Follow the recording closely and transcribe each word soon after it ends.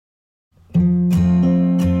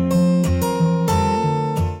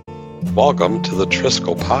Welcome to the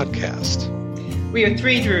Triskel Podcast. We are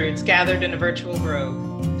three druids gathered in a virtual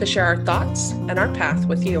grove to share our thoughts and our path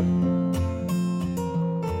with you.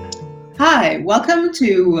 Hi, welcome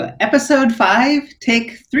to episode 5,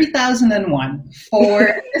 take 3001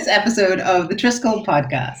 for this episode of the Triskel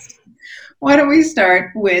Podcast. Why don't we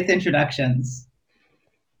start with introductions?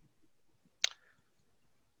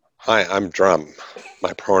 Hi, I'm Drum.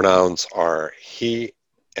 My pronouns are he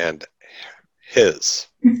and his.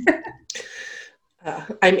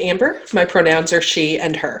 I'm Amber. My pronouns are she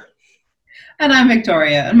and her. And I'm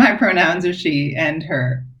Victoria, and my pronouns are she and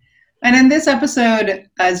her. And in this episode,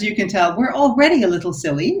 as you can tell, we're already a little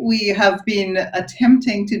silly. We have been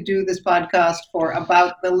attempting to do this podcast for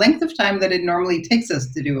about the length of time that it normally takes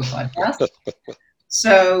us to do a podcast.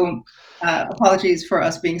 So apologies for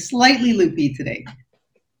us being slightly loopy today.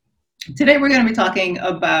 Today we're going to be talking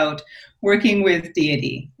about working with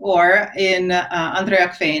deity, or in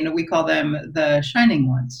Andreac Fein, we call them the Shining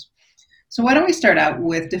Ones. So why don't we start out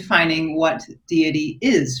with defining what deity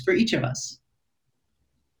is for each of us?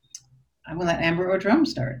 I will let Amber or Drum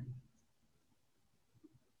start.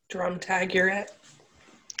 Drum tag, you're it.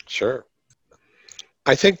 Sure.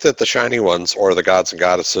 I think that the Shining Ones, or the gods and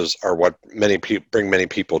goddesses, are what bring many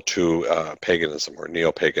people to paganism or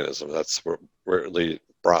neo-paganism. That's what really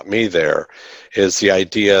brought me there, is the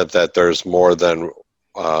idea that there's more than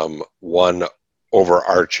one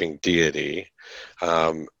overarching deity,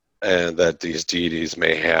 and that these deities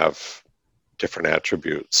may have different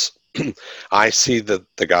attributes. I see the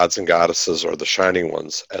gods and goddesses, or the Shining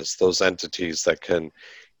Ones, as those entities that can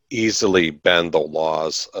easily bend the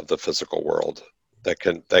laws of the physical world, that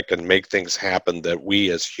can make things happen that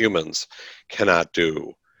we as humans cannot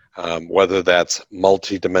do. Whether that's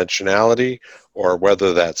multidimensionality, or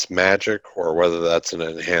whether that's magic, or whether that's an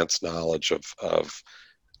enhanced knowledge of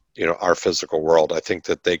our physical world. I think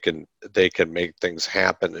that they can make things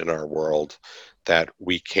happen in our world that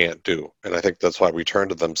we can't do. And I think that's why we turn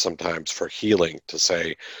to them sometimes for healing, to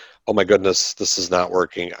say, oh my goodness, this is not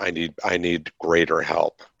working. I need greater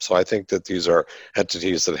help. So I think that these are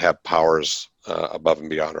entities that have powers above and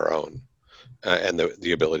beyond our own. And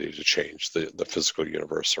the ability to change the physical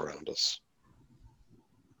universe around us.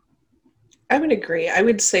 I would agree. I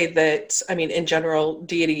would say that, in general,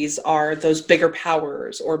 deities are those bigger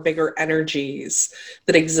powers or bigger energies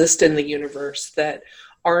that exist in the universe that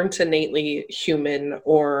aren't innately human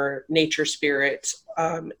or nature spirit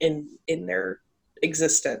in their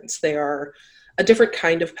existence. They are a different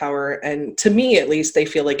kind of power, and to me, at least, they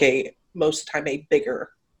feel like most of the time a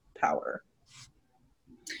bigger power.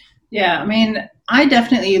 Yeah, I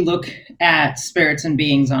definitely look at spirits and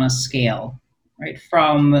beings on a scale, right?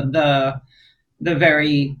 From the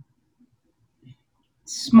very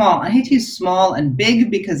small, I hate to use small and big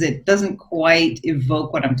because it doesn't quite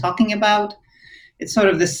evoke what I'm talking about. It's sort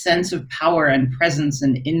of this sense of power and presence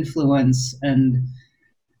and influence, and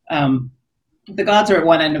the gods are at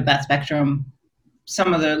one end of that spectrum.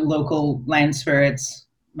 Some of the local land spirits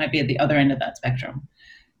might be at the other end of that spectrum.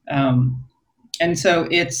 And so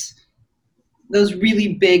it's those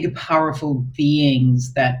really big, powerful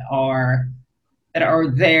beings that are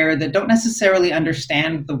there, that don't necessarily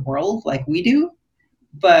understand the world like we do.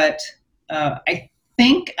 But I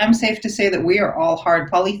think I'm safe to say that we are all hard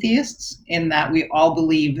polytheists, in that we all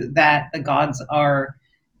believe that the gods are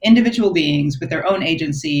individual beings with their own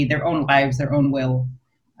agency, their own lives, their own will.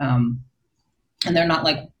 And they're not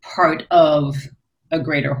like part of a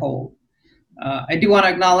greater whole. I do want to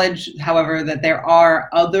acknowledge, however, that there are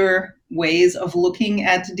other ways of looking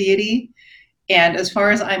at deity. And as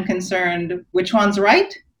far as I'm concerned, which one's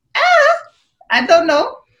right? I don't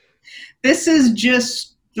know. This is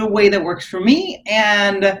just the way that works for me.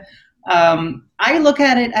 And I look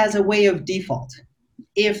at it as a way of default.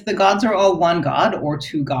 If the gods are all one god or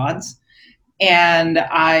two gods, and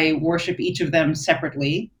I worship each of them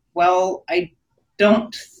separately, well, I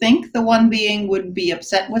don't think the one being would be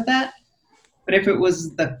upset with that. But if it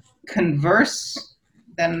was the converse,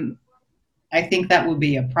 then I think that would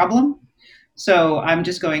be a problem. So I'm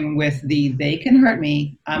just going with they can hurt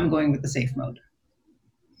me. I'm going with the safe mode.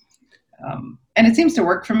 And it seems to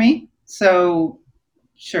work for me. So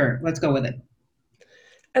sure, let's go with it.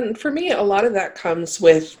 And for me, a lot of that comes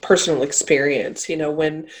with personal experience.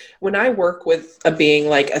 When I work with a being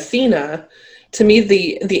like Athena, to me,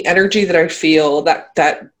 the energy that I feel,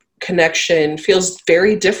 that connection feels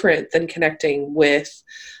very different than connecting with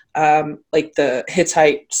like the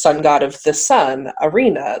Hittite sun god of the sun,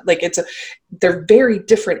 Arena. Like they're very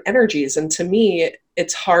different energies. And to me,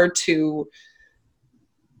 it's hard to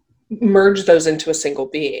merge those into a single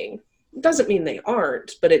being. doesn't mean they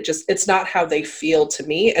aren't, but it's not how they feel to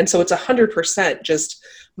me. And so it's 100% just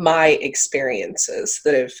my experiences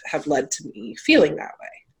that have led to me feeling that way.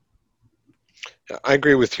 I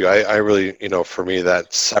agree with you. I really, for me,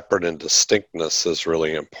 that separate and distinctness is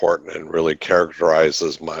really important and really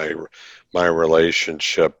characterizes my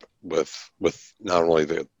relationship with not only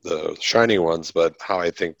the shiny ones, but how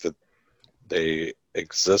I think that they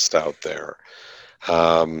exist out there.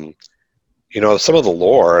 Some of the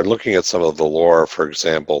lore, and looking at some of the lore, for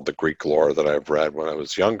example, the Greek lore that I've read when I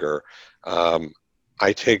was younger,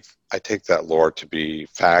 I take that lore to be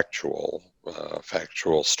factual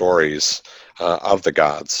stories of the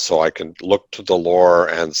gods. So I can look to the lore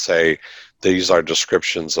and say, these are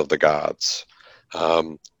descriptions of the gods.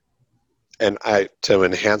 And to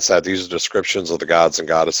enhance that, these are descriptions of the gods and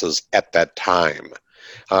goddesses at that time.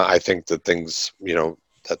 I think that things,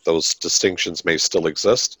 that those distinctions may still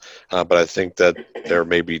exist, but I think that there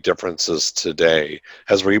may be differences today.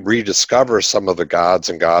 As we rediscover some of the gods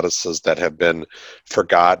and goddesses that have been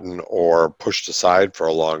forgotten or pushed aside for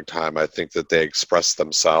a long time, I think that they express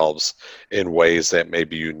themselves in ways that may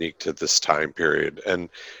be unique to this time period. And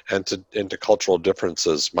into cultural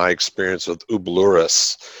differences, my experience with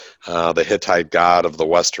Ubluris, the Hittite god of the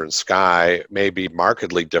western sky, may be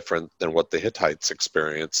markedly different than what the Hittites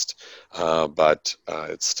experienced, but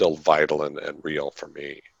it's still vital and real for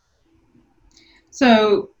me.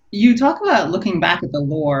 So you talk about looking back at the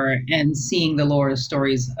lore and seeing the lore as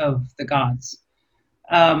stories of the gods.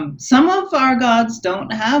 Some of our gods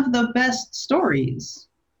don't have the best stories.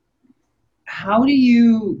 How do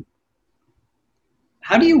you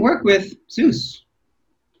work with Zeus?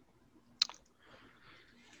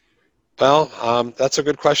 Well, that's a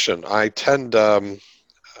good question. I tend,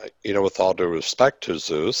 with all due respect to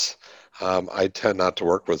Zeus, I tend not to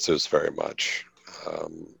work with Zeus very much.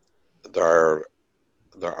 There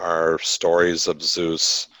are stories of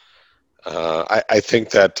Zeus. I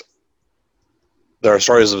think that there are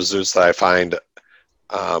stories of Zeus that I find that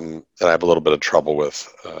I have a little bit of trouble with,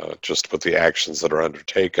 just with the actions that are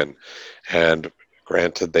undertaken. And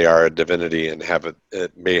granted, they are a divinity and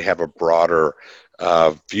it may have a broader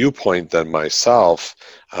viewpoint than myself.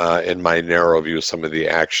 In my narrow view, some of the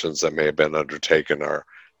actions that may have been undertaken are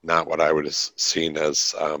not what I would have seen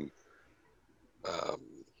as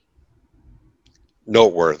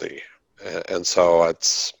noteworthy. And so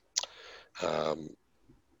it's, I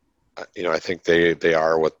think they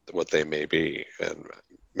are what they may be, and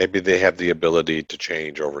maybe they have the ability to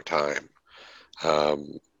change over time.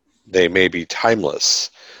 They may be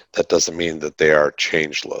timeless. That doesn't mean that they are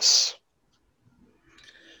changeless.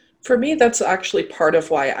 For me, that's actually part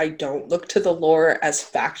of why I don't look to the lore as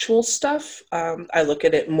factual stuff. I look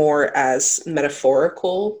at it more as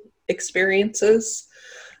metaphorical experiences.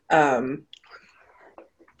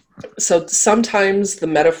 So sometimes the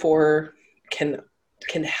metaphor can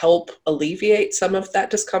help alleviate some of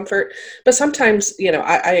that discomfort, but sometimes,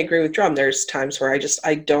 I agree with Drum. There's times where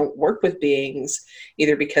I don't work with beings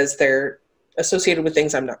either because they're associated with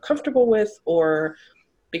things I'm not comfortable with, or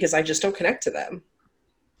because I just don't connect to them.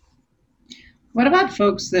 What about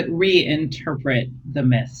folks that reinterpret the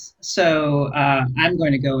myths? So I'm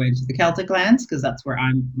going to go into the Celtic lands because that's where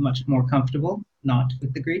I'm much more comfortable, not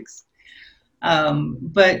with the Greeks.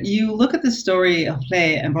 But you look at the story of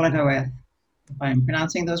Lle and Blodeuwedd. If I'm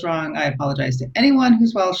pronouncing those wrong, I apologize to anyone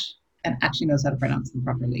who's Welsh and actually knows how to pronounce them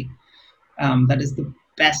properly. That is the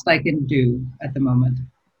best I can do at the moment.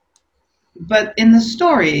 But in the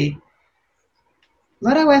story,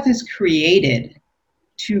 Blodeuwedd is created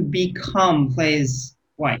to become Lle's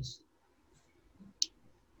wife.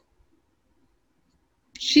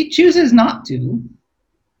 She chooses not to.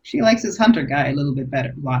 She likes this hunter guy a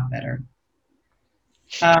lot better.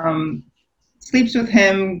 Sleeps with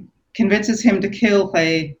him, convinces him to kill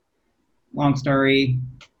Lle. Long story.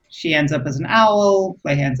 She ends up as an owl.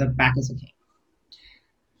 Lle ends up back as a king.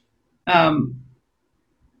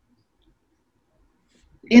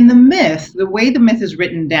 In the myth, the way the myth is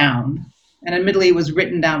written down, and admittedly it was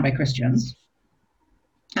written down by Christians,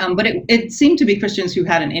 but it seemed to be Christians who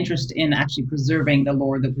had an interest in actually preserving the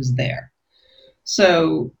lore that was there.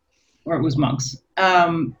 So, or it was monks.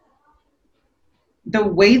 The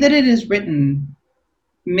way that it is written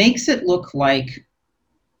makes it look like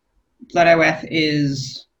Blodeuwedd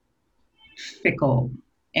is fickle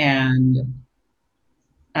and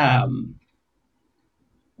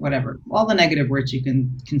whatever, all the negative words you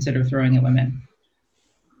can consider throwing at women.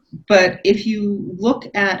 But if you look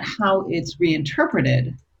at how it's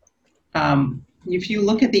reinterpreted, if you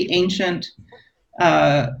look at the ancient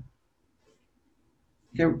the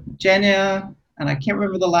Genia and I can't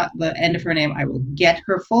remember the end of her name. I will get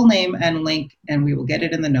her full name and link, and we will get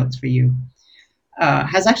it in the notes for you.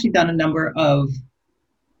 Has actually done a number of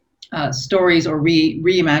stories or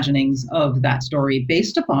reimaginings of that story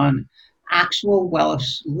based upon actual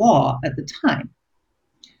Welsh law at the time.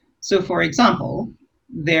 So, for example,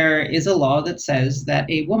 there is a law that says that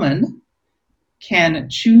a woman can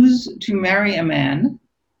choose to marry a man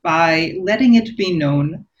by letting it be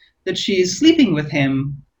known that she is sleeping with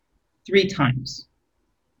him 3 times.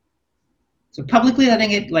 So publicly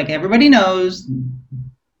letting it, like everybody knows,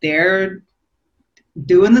 they're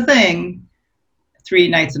doing the thing 3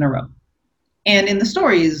 nights in a row. And in the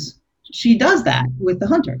stories, she does that with the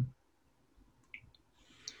hunter.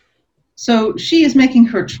 So she is making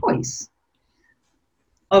her choice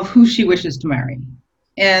of who she wishes to marry.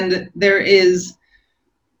 And there is,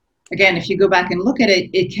 again, if you go back and look at it,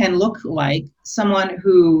 it can look like someone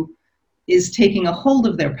who is taking a hold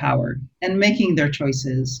of their power and making their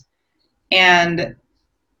choices, and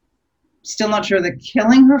still not sure that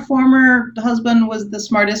killing her former husband was the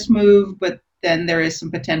smartest move, but then there is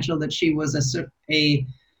some potential that she was a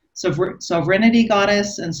sovereignty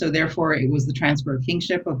goddess, and so therefore it was the transfer of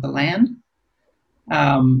kingship of the land,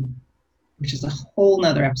 which is a whole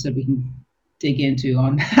nother episode we can dig into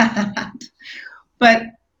on that. But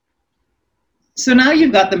so now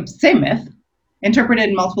you've got the same myth interpreted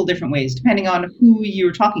in multiple different ways, depending on who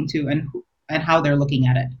you're talking to and how they're looking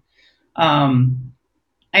at it.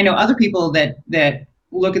 I know other people that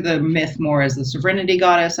look at the myth more as the sovereignty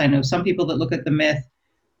goddess. I know some people that look at the myth,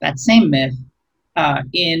 that same myth,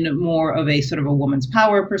 in more of a sort of a woman's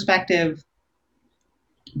power perspective.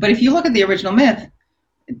 But if you look at the original myth,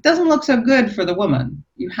 it doesn't look so good for the woman.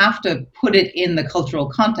 You have to put it in the cultural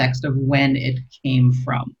context of when it came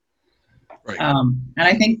from. Right. And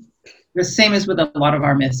I think the same as with a lot of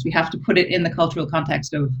our myths, we have to put it in the cultural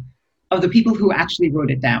context of the people who actually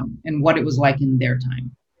wrote it down and what it was like in their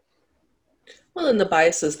time. Well, and the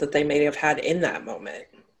biases that they may have had in that moment.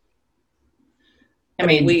 I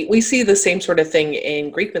mean, we see the same sort of thing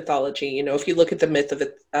in Greek mythology. You know, if you look at the myth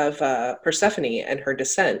of Persephone and her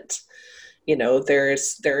descent, you know,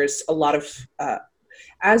 there's a lot of,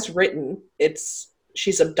 as written,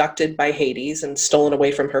 she's abducted by Hades and stolen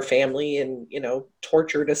away from her family and, you know,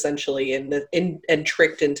 tortured essentially and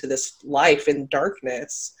tricked into this life in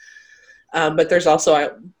darkness. But there's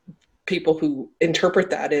also people who interpret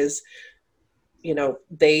that as, you know,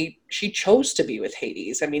 she chose to be with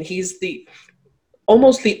Hades. I mean, he's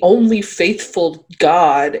almost the only faithful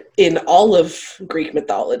god in all of Greek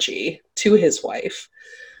mythology to his wife.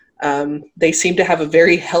 They seem to have a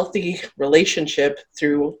very healthy relationship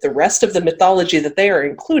through the rest of the mythology that they are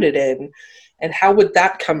included in. And how would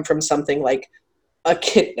that come from something like a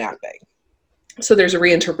kidnapping? So there's a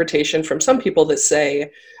reinterpretation from some people that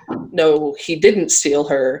say, no, he didn't steal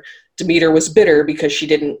her. Demeter was bitter because she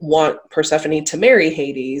didn't want Persephone to marry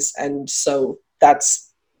Hades. And so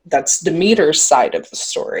that's Demeter's side of the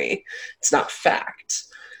story. It's not fact.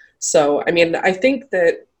 So, I mean, I think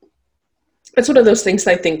that it's one of those things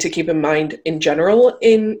that I think to keep in mind in general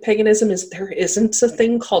in paganism is there isn't a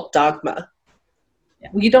thing called dogma. Yeah.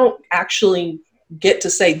 We don't actually get to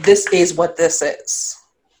say, this is what this is.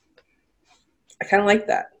 I kind of like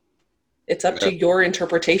that. It's up to your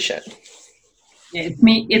interpretation. It's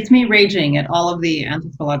me raging at all of the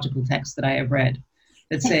anthropological texts that I have read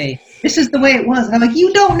that say, this is the way it was. And I'm like,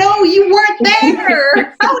 you don't know, you weren't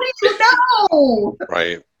there. How did you know?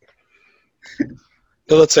 Right.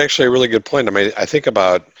 No, that's actually a really good point. I mean, I think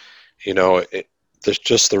about, you know, there's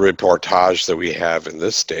just the reportage that we have in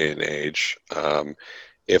this day and age.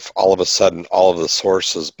 If all of a sudden all of the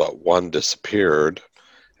sources but one disappeared,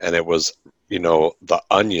 and it was, you know, The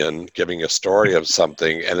Onion giving a story of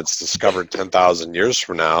something, and it's discovered 10,000 years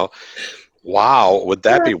from now, wow, would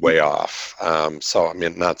that be way off? So, I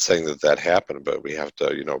mean, not saying that happened, but we have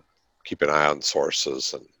to, you know, keep an eye on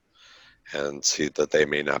sources and see that they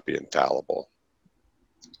may not be infallible.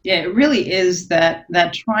 Yeah, it really is that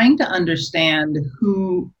trying to understand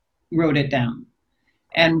who wrote it down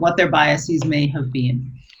and what their biases may have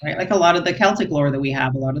been, right? Like a lot of the Celtic lore that we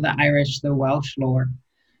have, a lot of the Irish, the Welsh lore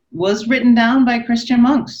was written down by Christian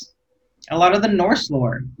monks. A lot of the Norse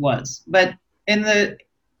lore was, but in the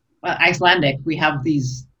Icelandic, we have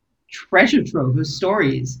these treasure trove of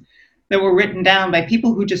stories that were written down by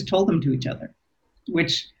people who just told them to each other,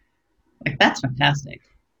 which, like, that's fantastic.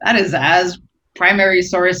 That is as primary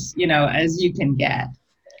source, you know, as you can get.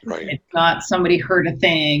 Right. It's not somebody heard a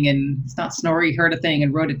thing, and it's not Snorri heard a thing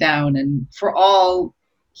and wrote it down. And for all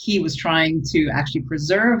he was trying to actually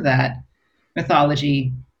preserve that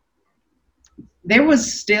mythology, there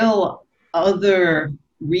was still other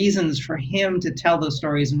reasons for him to tell those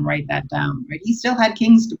stories and write that down, right? He still had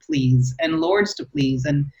kings to please and lords to please,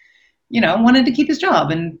 and wanted to keep his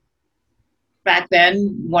job. And back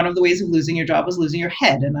then, one of the ways of losing your job was losing your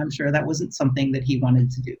head, and I'm sure that wasn't something that he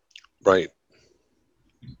wanted to do. Right.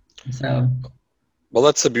 So, well,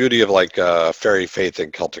 that's the beauty of like Fairy Faith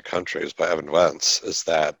in Celtic Countries by Evan Wentz, is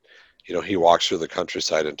that he walks through the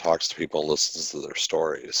countryside and talks to people and listens to their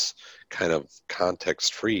stories, kind of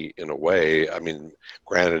context free in a way. I mean,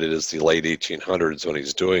 granted, it is the late 1800s when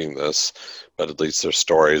he's doing this, but at least there's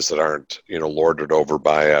stories that aren't lorded over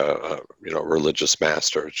by a religious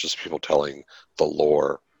master. It's just people telling the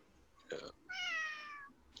lore. Yeah.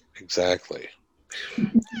 Exactly.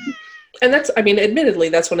 And that's, I mean, admittedly,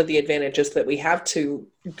 that's one of the advantages that we have to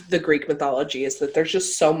the Greek mythology, is that there's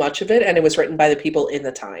just so much of it, and it was written by the people in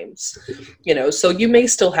the times. So you may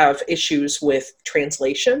still have issues with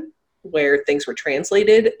translation, where things were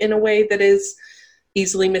translated in a way that is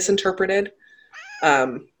easily misinterpreted.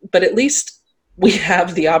 But at least we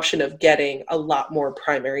have the option of getting a lot more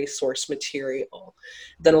primary source material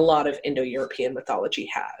than a lot of Indo-European mythology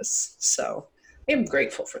has. So I'm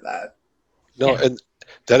grateful for that. No, yeah. And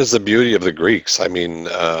that is the beauty of the Greeks. I mean,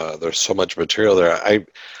 there's so much material there.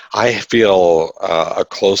 I feel a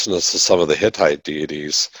closeness to some of the Hittite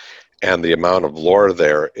deities, and the amount of lore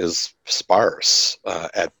there is sparse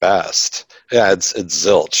at best. Yeah, it's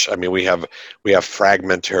zilch. I mean, we have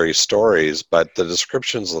fragmentary stories, but the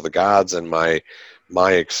descriptions of the gods and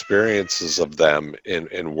my experiences of them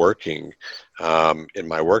in working, in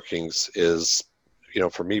my workings is,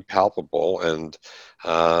 for me, palpable, and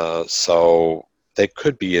so they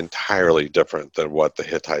could be entirely different than what the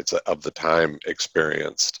Hittites of the time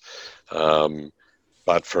experienced.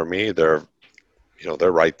 But for me, they're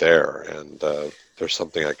right there, and there's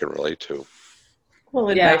something I can relate to. Well,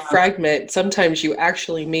 and by fragment, sometimes you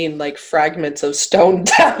actually mean like fragments of stone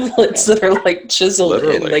tablets that are like chiseled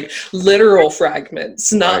Literally. in like literal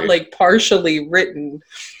fragments, not Right. like partially written.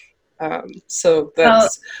 So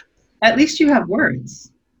that's... at least you have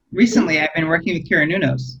words. Recently, I've been working with Kira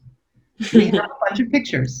Nunos. We have a bunch of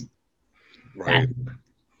pictures. Right.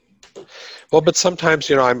 Well, but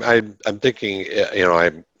sometimes, I'm thinking,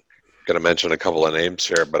 I'm going to mention a couple of names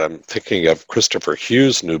here, but I'm thinking of Christopher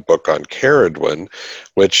Hughes' new book on Ceridwen,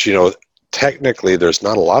 which, technically there's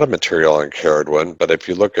not a lot of material on Ceridwen, but if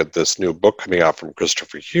you look at this new book coming out from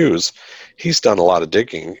Christopher Hughes, he's done a lot of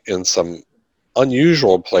digging in some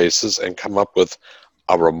unusual places and come up with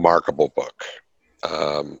a remarkable book.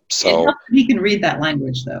 So he can read that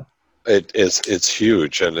language, though. It's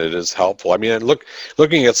huge, and it is helpful. I mean,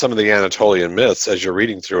 looking at some of the Anatolian myths as you're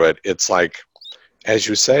reading through it, it's like, as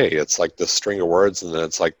you say, it's like this string of words, and then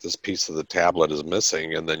it's like this piece of the tablet is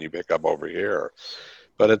missing, and then you pick up over here.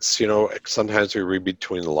 But it's, sometimes we read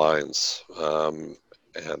between the lines.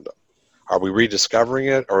 And are we rediscovering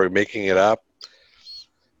it, or are we making it up?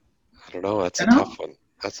 I don't know. That's a tough one.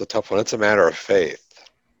 That's a tough one. It's a matter of faith.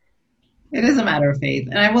 It is a matter of faith.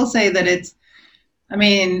 And I will say that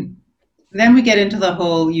then we get into the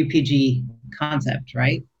whole UPG concept,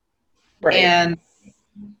 right? Right. And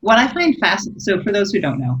what I find fascinating, so for those who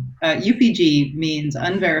don't know, UPG means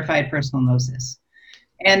unverified personal gnosis.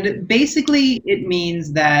 And basically it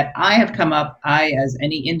means that I, as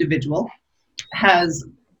any individual, has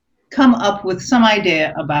come up with some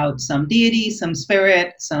idea about some deity, some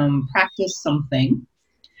spirit, some practice, something.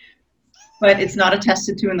 But it's not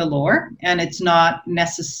attested to in the lore, and it's not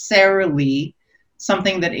necessarily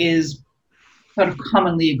something that is sort of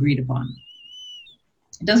commonly agreed upon.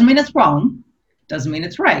 It doesn't mean it's wrong, doesn't mean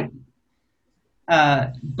it's right,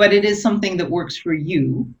 but it is something that works for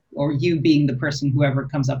you, or you being the person, whoever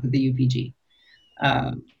comes up with the UPG.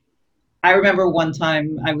 I remember one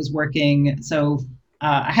time I was working,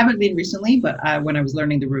 I haven't been recently, but when I was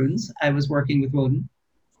learning the runes, I was working with Woden.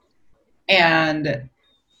 And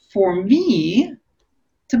for me,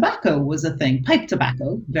 tobacco was a thing. Pipe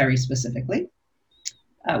tobacco, very specifically,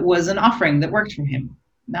 was an offering that worked for him.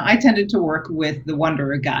 Now, I tended to work with the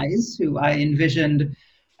Wanderer guys, who I envisioned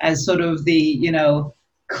as sort of the,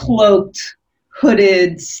 cloaked,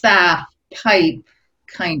 hooded, staff, pipe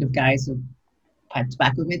kind of guys. So pipe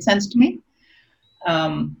tobacco made sense to me.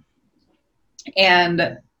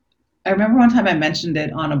 And I remember one time I mentioned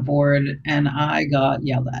it on a board, and I got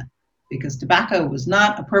yelled at, because tobacco was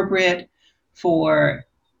not appropriate for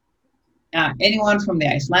anyone from the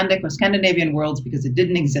Icelandic or Scandinavian worlds, because it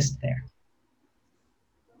didn't exist there.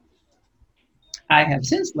 I have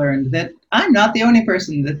since learned that I'm not the only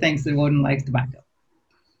person that thinks that Woden likes tobacco.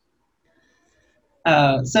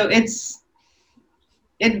 So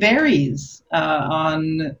it varies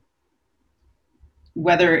on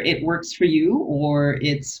whether it works for you or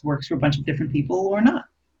it works for a bunch of different people or not.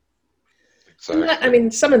 Exactly. I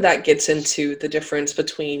mean, some of that gets into the difference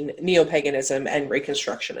between neo-paganism and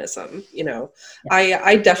Reconstructionism. You know,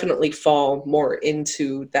 I definitely fall more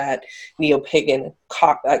into that neo-pagan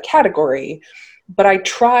category, but I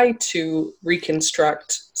try to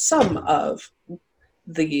reconstruct some of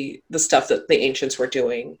the stuff that the ancients were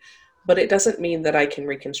doing. But it doesn't mean that I can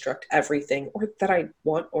reconstruct everything or that I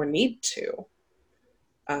want or need to.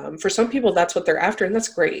 For some people, that's what they're after, and that's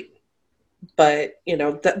great. But, you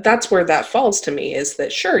know, that's where that falls to me, is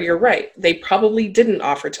that, sure, you're right. They probably didn't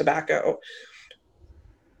offer tobacco,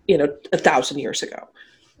 you know, 1,000 years ago.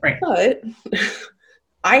 Right. But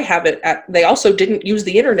I have it they also didn't use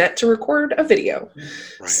the internet to record a video.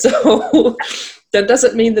 Right. So that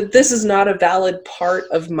doesn't mean that this is not a valid part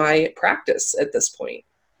of my practice at this point.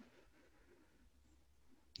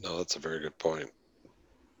 No, that's a very good point.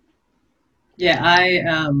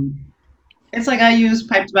 Yeah, it's like I use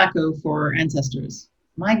pipe tobacco for ancestors.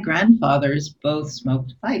 My grandfathers both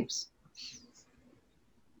smoked pipes.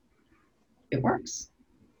 It works.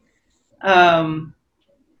 But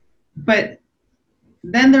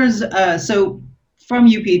then there's, so from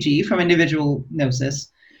UPG, from individual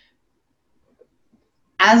gnosis,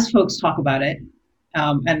 as folks talk about it,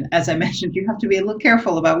 and as I mentioned, you have to be a little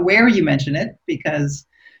careful about where you mention it, because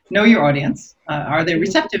know your audience. Are they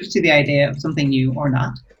receptive to the idea of something new or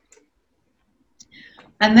not?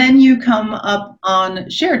 And then you come up on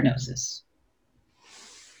shared gnosis.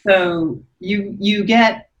 So you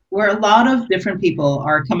get where a lot of different people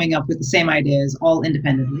are coming up with the same ideas all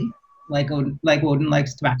independently, like Woden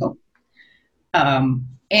likes tobacco,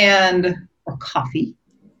 or coffee.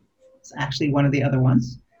 It's actually one of the other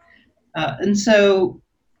ones. And so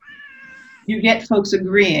you get folks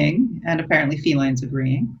agreeing, and apparently felines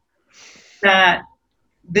agreeing, that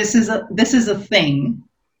this is a thing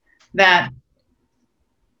that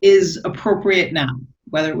is appropriate now,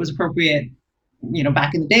 whether it was appropriate, you know,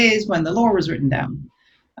 back in the days when the lore was written down.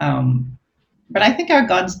 But I think our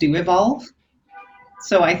gods do evolve.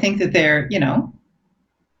 So I think that they're, you know,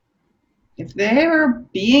 if they're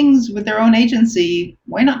beings with their own agency,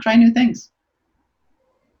 why not try new things?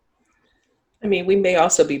 I mean, we may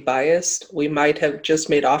also be biased. We might have just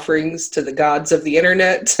made offerings to the gods of the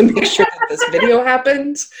internet to make sure that this video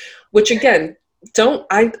happens, which again,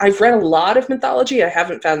 I've read a lot of mythology. I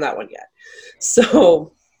haven't found that one yet.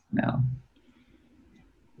 So. No.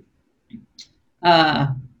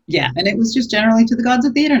 Yeah, and it was just generally to the gods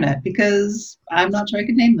of the internet, because I'm not sure I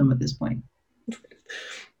could name them at this point.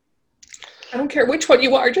 I don't care which one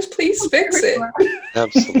you are, just please fix it.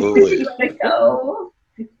 Absolutely. Go.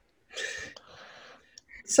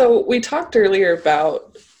 So we talked earlier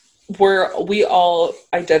about where we all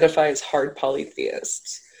identify as hard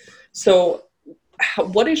polytheists. So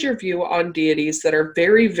what is your view on deities that are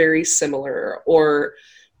very, very similar or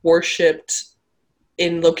worshipped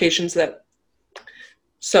in locations that...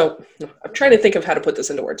 So I'm trying to think of how to put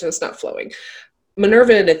this into words, and it's not flowing.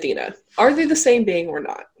 Minerva and Athena, are they the same being or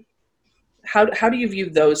not? How do you view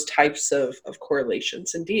those types of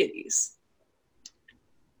correlations in deities?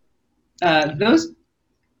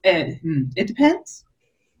 It depends.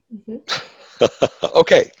 Mm-hmm.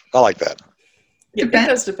 Okay, I like that. Yeah, it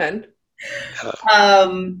does depend.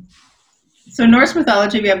 So Norse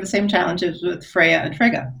mythology, we have the same challenges with Freya and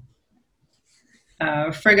Frigga.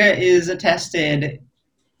 Frigga is attested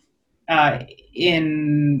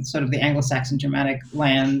in sort of the Anglo-Saxon Germanic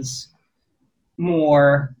lands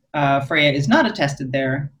more. Freya is not attested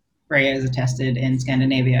there. Freya is attested in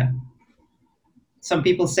Scandinavia. Some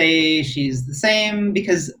people say she's the same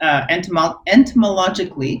because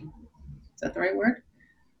etymologically, is that the right word?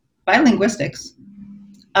 By linguistics,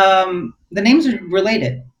 the names are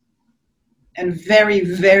related and very,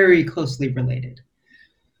 very closely related.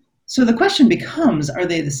 So the question becomes, are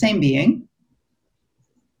they the same being?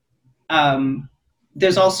 There's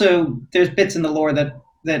bits in the lore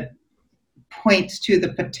that point to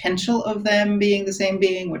the potential of them being the same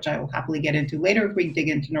being, which I will happily get into later if we dig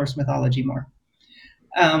into Norse mythology more.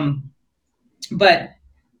 But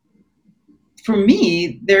for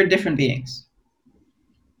me, they're different beings.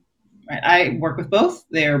 Right? I work with both.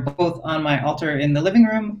 They're both on my altar in the living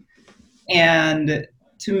room. And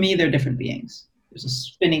to me, they're different beings. There's a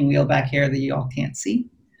spinning wheel back here that you all can't see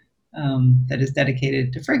that is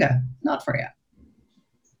dedicated to Frigga, not Freya.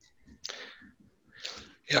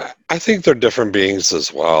 Yeah, I think they're different beings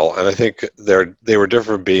as well. And I think they were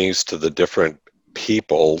different beings to the different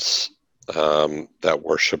peoples that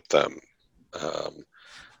worship them.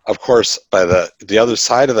 Of course, by the other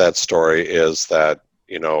side of that story is that,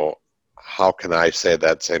 you know, how can I say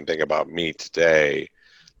that same thing about me today,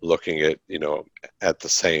 looking at, at the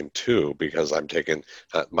same too, because I'm taking,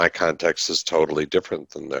 my context is totally different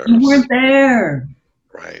than theirs. You weren't there.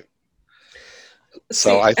 Right. See,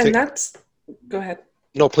 So I think, and that's, go ahead.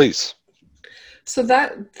 no, please. So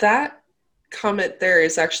that comment there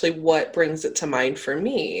is actually what brings it to mind for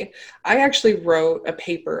me. I actually wrote a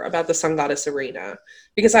paper about the sun goddess Arena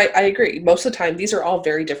because I agree. Most of the time, these are all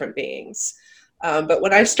very different beings. But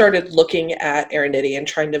when I started looking at Araniti and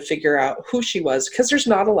trying to figure out who she was, because there's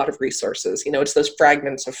not a lot of resources, it's those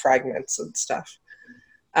fragments of fragments and stuff.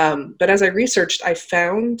 But as I researched, I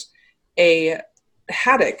found a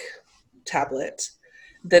Haddock tablet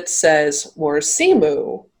that says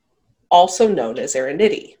Warasimu, also known as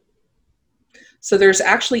Araniti. So there's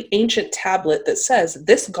actually ancient tablet that says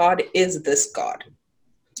this god is this god.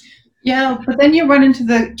 Yeah, but then you run into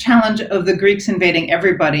the challenge of the Greeks invading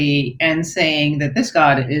everybody and saying that this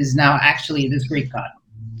god is now actually this Greek god.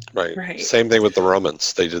 Right. Same thing with the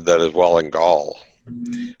Romans. They did that as well in Gaul.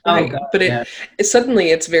 Right. Oh, God, but suddenly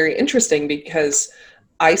it's very interesting because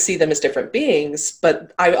I see them as different beings,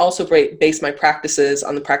 but I also base my practices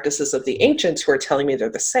on the practices of the ancients who are telling me they're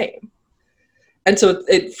the same. And so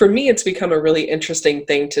for me, it's become a really interesting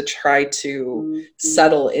thing to try to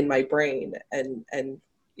settle in my brain. And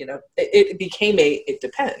it became it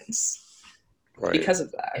depends because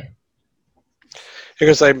of that.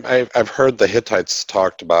 Because I've heard the Hittites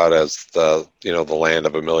talked about as the land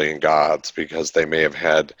of a million gods, because they may have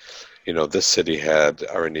had, this city had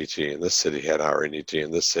Araniti, and this city had Araniti,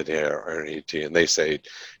 and this city had Araniti, and they say,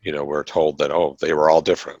 we're told that, they were all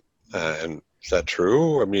different. And is that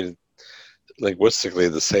true? I mean, linguistically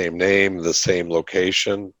the same name, the same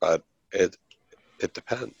location, but it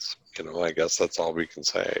depends. I guess that's all we can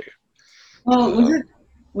say. Well,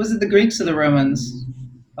 was it the Greeks or the Romans?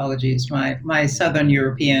 Apologies, my Southern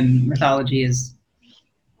European mythology is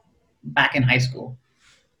back in high school.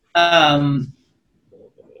 That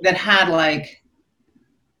had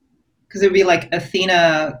because it would be like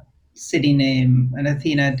Athena city name and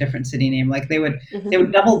Athena different city name. Like they would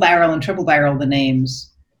double barrel and triple barrel the names.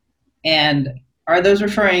 And are those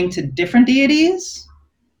referring to different deities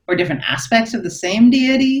or different aspects of the same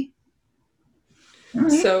deity?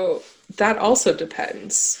 So that also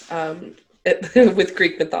depends with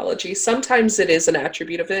Greek mythology. Sometimes it is an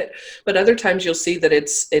attribute of it, but other times you'll see that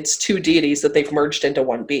it's two deities that they've merged into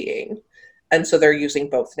one being. And so they're using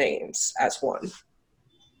both names as one.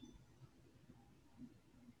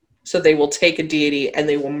 So they will take a deity and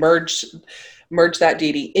they will merge that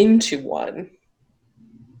deity into one.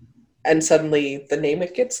 And suddenly the name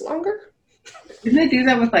it gets longer. Didn't they do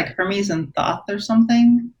that with Hermes and Thoth or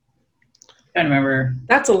something? I don't remember.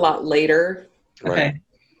 That's a lot later. Okay.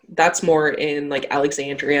 That's more in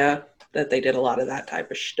Alexandria that they did a lot of that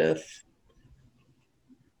type of stuff.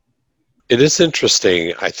 It is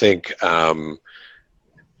interesting, I think,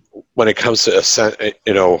 when it comes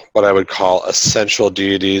to what I would call essential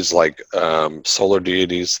deities, like solar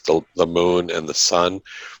deities, the moon and the sun,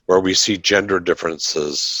 where we see gender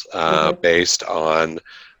differences based on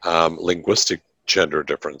linguistic gender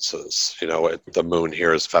differences. The moon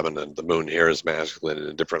here is feminine, the moon here is masculine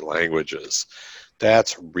in different languages.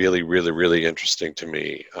 That's really, really, really interesting to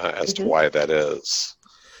me as to why that is.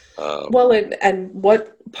 And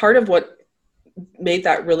what part of what made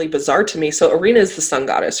that really bizarre to me, so Arena is the sun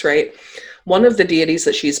goddess, right? One of the deities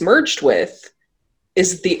that she's merged with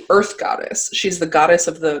is the earth goddess. She's the goddess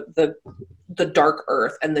of the dark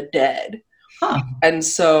earth and the dead. And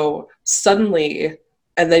so suddenly,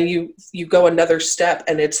 and then you go another step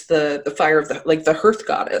and it's the fire of the hearth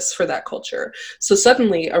goddess for that culture. So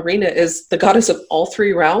suddenly Arena is the goddess of all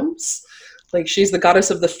three realms. She's the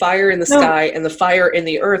goddess of the fire in the sky and the fire in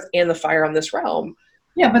the earth and the fire on this realm.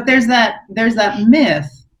 Yeah, but there's that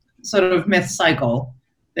myth, sort of myth cycle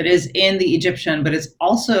that is in the Egyptian, but it's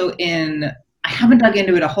also I haven't dug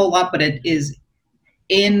into it a whole lot, but it is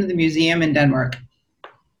in the museum in Denmark.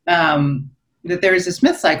 That there is this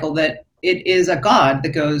myth cycle that it is a god that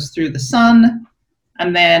goes through the sun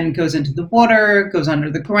and then goes into the water, goes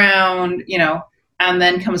under the ground, and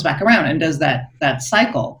then comes back around and does that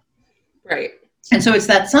cycle. Right. And so it's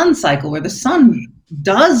that sun cycle where the sun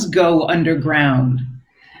does go underground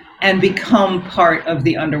and become part of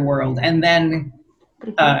the underworld. And then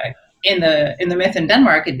in the myth in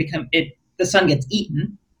Denmark, the sun gets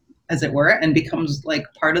eaten, as it were, and becomes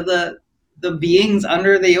part of the beings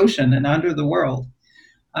under the ocean and under the world.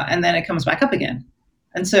 And then it comes back up again.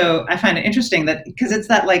 And so I find it interesting that because it's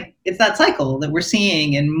that cycle that we're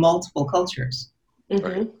seeing in multiple cultures.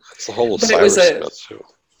 Right. It's the whole Osiris myth too.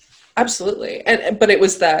 Absolutely. But it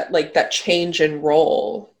was that change in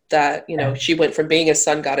role that, she went from being a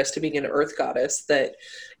sun goddess to being an earth goddess, that,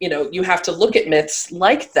 you have to look at myths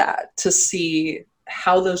like that to see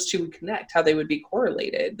how those two would connect, how they would be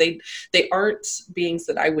correlated. They aren't beings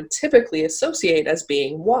that I would typically associate as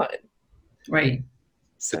being one. Right.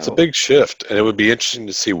 So, it's a big shift, and it would be interesting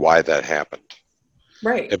to see why that happened.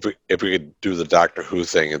 right. If we could do the Doctor Who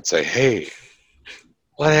thing and say, hey,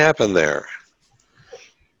 what happened there?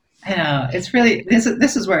 I know. It's really, this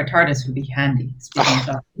is where a TARDIS would be handy, speaking of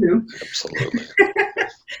Doctor Who. Absolutely.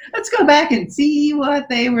 Let's go back and see what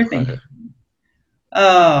they were thinking.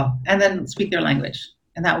 Oh, and then speak their language.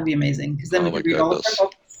 And that would be amazing, because then we could read all of their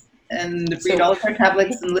books and read all of their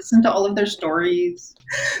tablets and listen to all of their stories.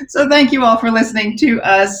 So thank you all for listening to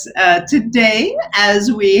us today.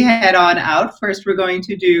 As we head on out, first we're going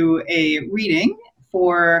to do a reading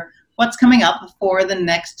for what's coming up for the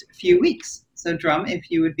next few weeks. So Drum,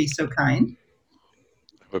 if you would be so kind.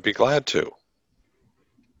 I would be glad to.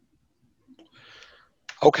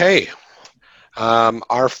 Okay.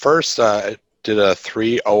 Our first did a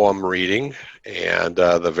 3 Ogham reading, and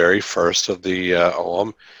the very first of the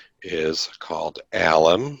Ogham is called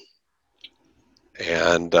Alum.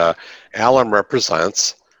 And Alum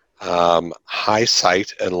represents high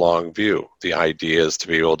sight and long view. The idea is to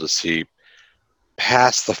be able to see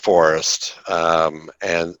past the forest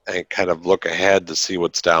and kind of look ahead to see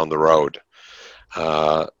what's down the road.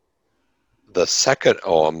 The second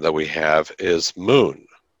Ogham that we have is Moon,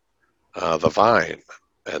 the vine,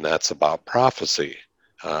 and that's about prophecy.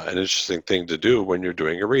 An interesting thing to do when you're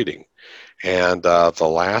doing a reading. And the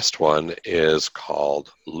last one is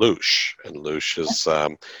called Loosh, and Loosh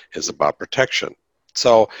is about protection.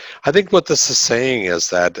 So I think what this is saying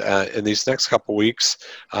is that in these next couple weeks,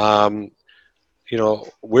 we're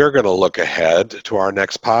going to look ahead to our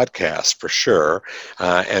next podcast for sure,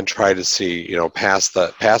 and try to see, past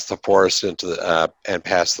the forest into the and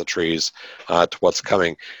past the trees to what's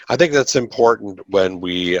coming. I think that's important when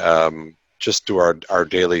we just do our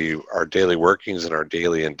daily workings and our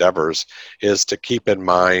daily endeavors, is to keep in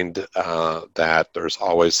mind that there's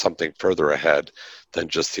always something further ahead than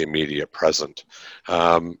just the immediate present.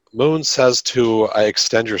 Moon says to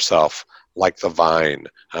extend yourself like the vine.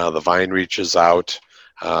 The vine reaches out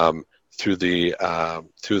through the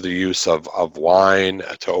use of wine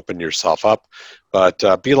to open yourself up, but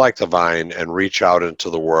be like the vine and reach out into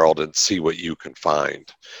the world and see what you can find,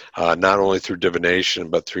 not only through divination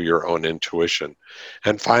but through your own intuition.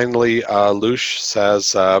 And finally, Loosh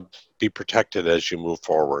says, be protected as you move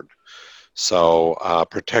forward. So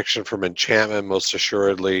protection from enchantment, most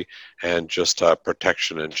assuredly, and just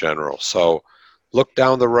protection in general. So look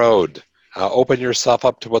down the road. Open yourself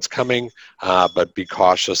up to what's coming, but be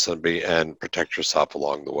cautious and protect yourself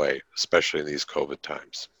along the way, especially in these COVID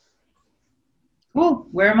times. Cool.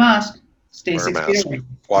 Wear a mask. Stay Wear a 6 mask. feet away.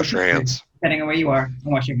 Wash your hands. Depending on where you are,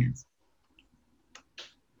 and wash your hands.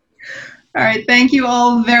 All right. Thank you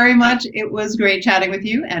all very much. It was great chatting with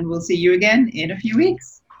you, and we'll see you again in a few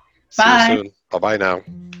weeks. Bye. See you soon. Bye-bye now.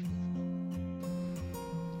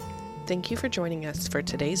 Thank you for joining us for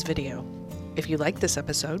today's video. If you like this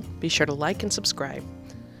episode, be sure to like and subscribe.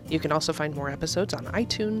 You can also find more episodes on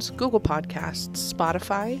iTunes, Google Podcasts,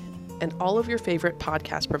 Spotify, and all of your favorite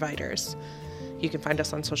podcast providers. You can find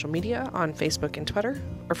us on social media on Facebook and Twitter,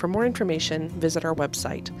 or for more information, visit our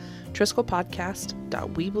website,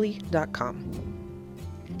 triskelpodcast.weebly.com.